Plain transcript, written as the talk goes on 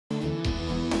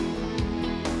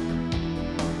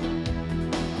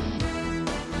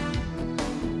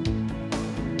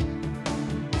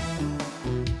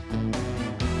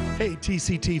Hey,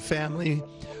 TCT family.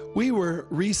 We were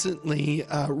recently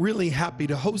really happy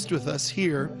to host with us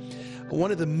here one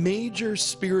of the major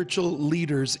spiritual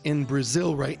leaders in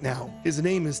Brazil right now. His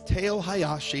name is Teo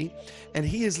Hayashi, and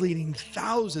he is leading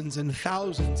thousands and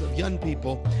thousands of young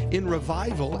people in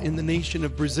revival in the nation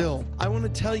of Brazil. I want to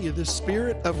tell you, the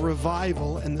spirit of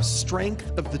revival and the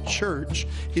strength of the church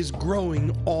is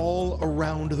growing all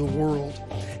around the world.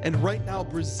 And right now,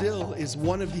 Brazil is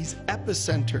one of these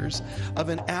epicenters of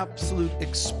an absolute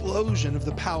explosion of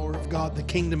the power of God, the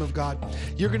kingdom of God.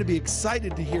 You're going to be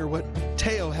excited to hear what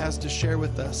Teo has to share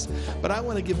with us. But I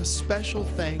want to give a special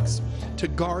thanks to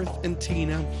Garth and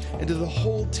Tina and to the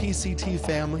whole TCT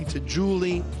family, to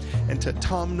Julie and to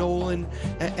Tom Nolan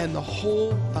and the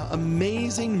whole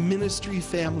amazing ministry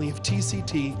family of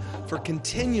TCT for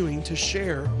continuing to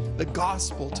share the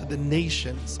gospel to the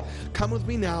nations. Come with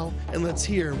me now and let's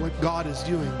hear what God is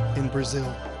doing in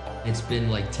Brazil. It's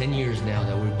been like 10 years now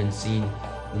that we've been seeing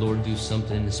the Lord do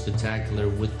something spectacular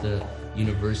with the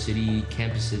university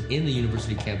campuses, in the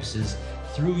university campuses,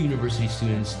 through university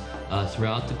students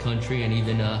throughout the country, and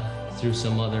even through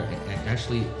some other,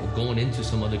 actually going into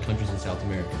some other countries in South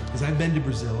America. As I've been to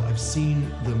Brazil, I've seen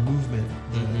the movement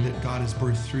that God has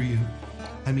birthed through you.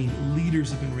 I mean, leaders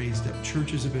have been raised up,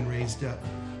 churches have been raised up.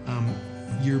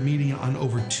 You're meeting on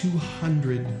over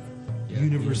 200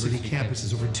 university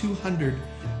campuses, over 200.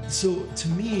 So to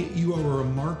me, you are a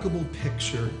remarkable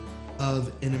picture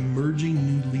of an emerging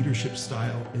new leadership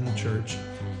style in the church.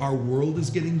 Our world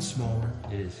is getting smaller.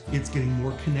 It is. It's getting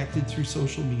more connected through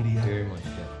social media. Very much,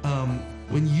 yeah.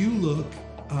 When you look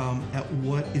at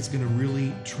what is going to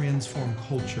really transform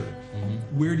culture,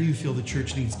 where do you feel the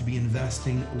church needs to be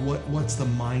investing? What's the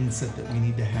mindset that we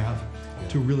need to have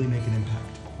to really make an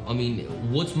impact? I mean,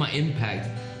 what's my impact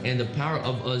and the power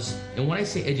of us? And when I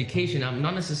say education, I'm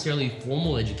not necessarily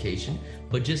formal education,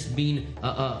 but just being,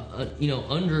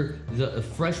 under the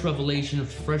fresh revelation of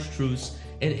fresh truths.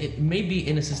 And it may be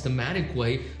in a systematic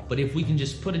way, but if we can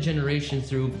just put a generation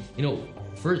through,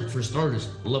 for starters,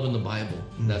 loving the Bible.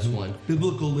 That's one.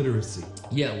 Biblical literacy.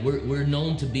 Yeah, we're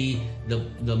known to be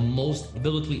the most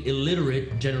biblically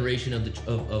illiterate generation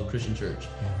of Christian church,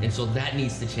 and so that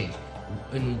needs to change.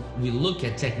 When we look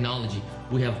at technology,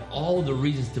 we have all the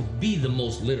reasons to be the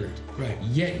most literate, right?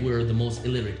 Yet we're the most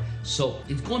illiterate. So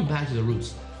it's going back to the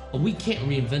roots. We can't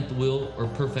reinvent the wheel or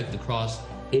perfect the cross.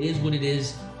 It is what it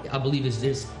is. I believe it's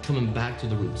just coming back to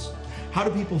the roots. How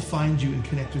do people find you and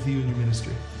connect with you in your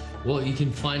ministry? Well, you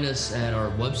can find us at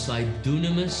our website,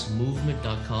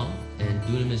 DunamisMovement.com. And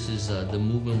Dunamis is the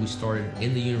movement we started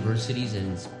in the universities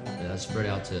and spread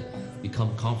out to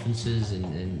become conferences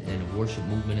and a worship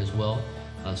movement as well.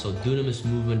 So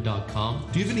DunamisMovement.com.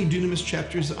 Do you have any Dunamis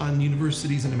chapters on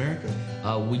universities in America?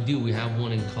 We do. We have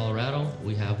one in Colorado.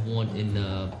 We have one in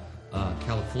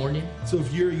California. So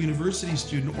if you're a university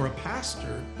student or a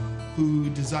pastor who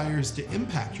desires to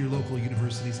impact your local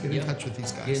universities, get in touch with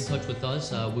these guys. Get in touch with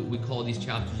us. We call these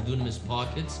chapters Dunamis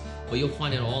Pockets, but you'll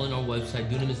find it all in our website,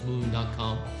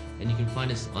 DunamisMovement.com. And you can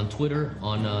find us on Twitter,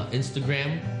 on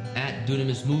Instagram, at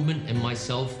Dunamis Movement, and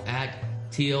myself at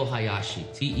Teo Hayashi,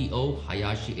 Teo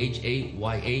Hayashi,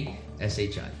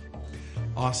 Hayashi.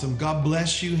 Awesome. God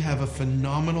bless you. Have a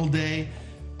phenomenal day.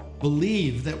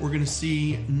 Believe that we're going to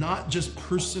see not just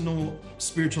personal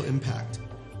spiritual impact,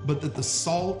 but that the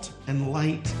salt and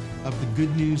light of the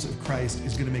good news of Christ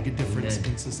is going to make a difference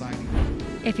in society.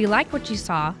 If you like what you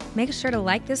saw, make sure to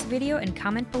like this video and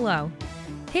comment below.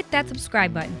 Hit that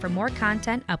subscribe button for more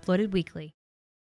content uploaded weekly.